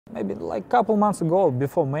Maybe like a couple months ago,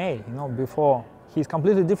 before May, before, he's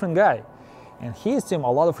completely different guy. And his team,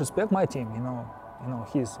 a lot of respect my team,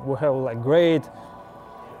 we have like great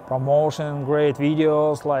promotion, great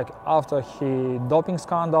videos. Like after he doping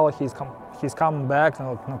scandal, he's coming back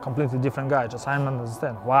and a completely different guy. Just I don't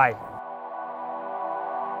understand why.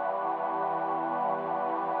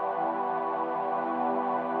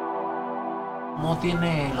 No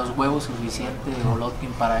tiene los huevos suficientes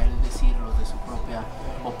Golovkin para él decirlo de su propia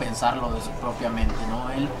o pensarlo de su propia mente, ¿no?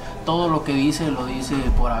 Él todo lo que dice lo dice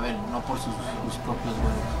por haber, no por sus propios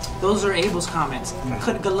huevos. Those are Abel's comments.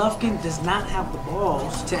 Golovkin does not have the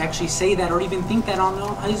balls to actually say that or even think that on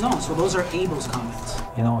his own. So those are Abel's comments.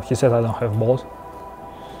 He said I don't have balls.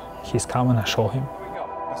 He's coming, I show him.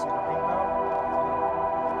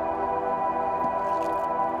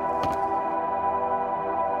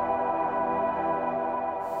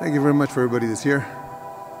 Thank you very much for everybody that's here.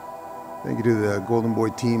 Thank you to the Golden Boy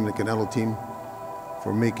team, the Canelo team,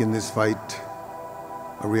 for making this fight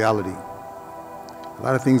a reality. A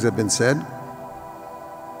lot of things have been said,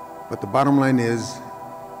 but the bottom line is,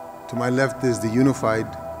 to my left is the unified,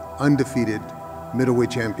 undefeated middleweight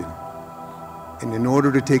champion. And in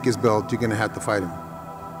order to take his belt, you're going to have to fight him.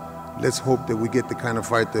 Let's hope that we get the kind of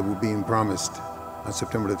fight that we're being promised on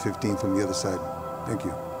September the 15th from the other side. Thank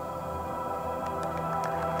you.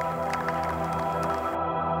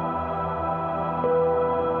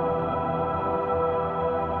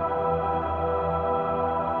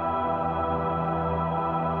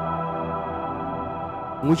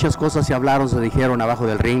 Muchas cosas se hablaron, se dijeron abajo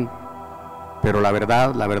del ring, pero la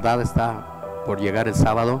verdad está por llegar el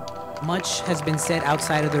sábado. Much has been said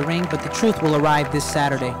outside of the ring, but the truth will arrive this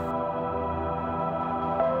Saturday.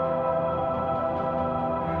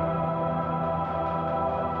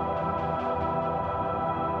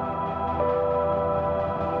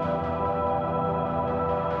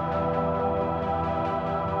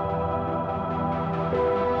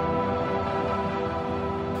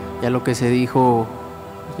 Ya lo que se dijo,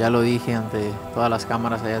 ya lo dije ante todas las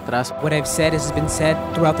cámaras allá atrás. What I've said has been said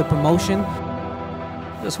throughout the promotion.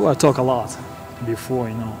 That's why I talk a lot before,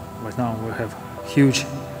 right now we have a huge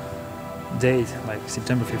date, like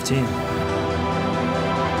September 15th.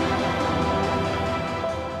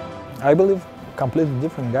 I believe completely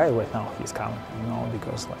different guy right now he's coming,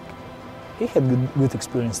 because he had good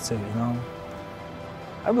experience too,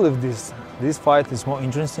 I believe this fight is more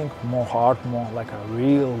interesting, more hard, more like a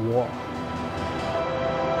real war.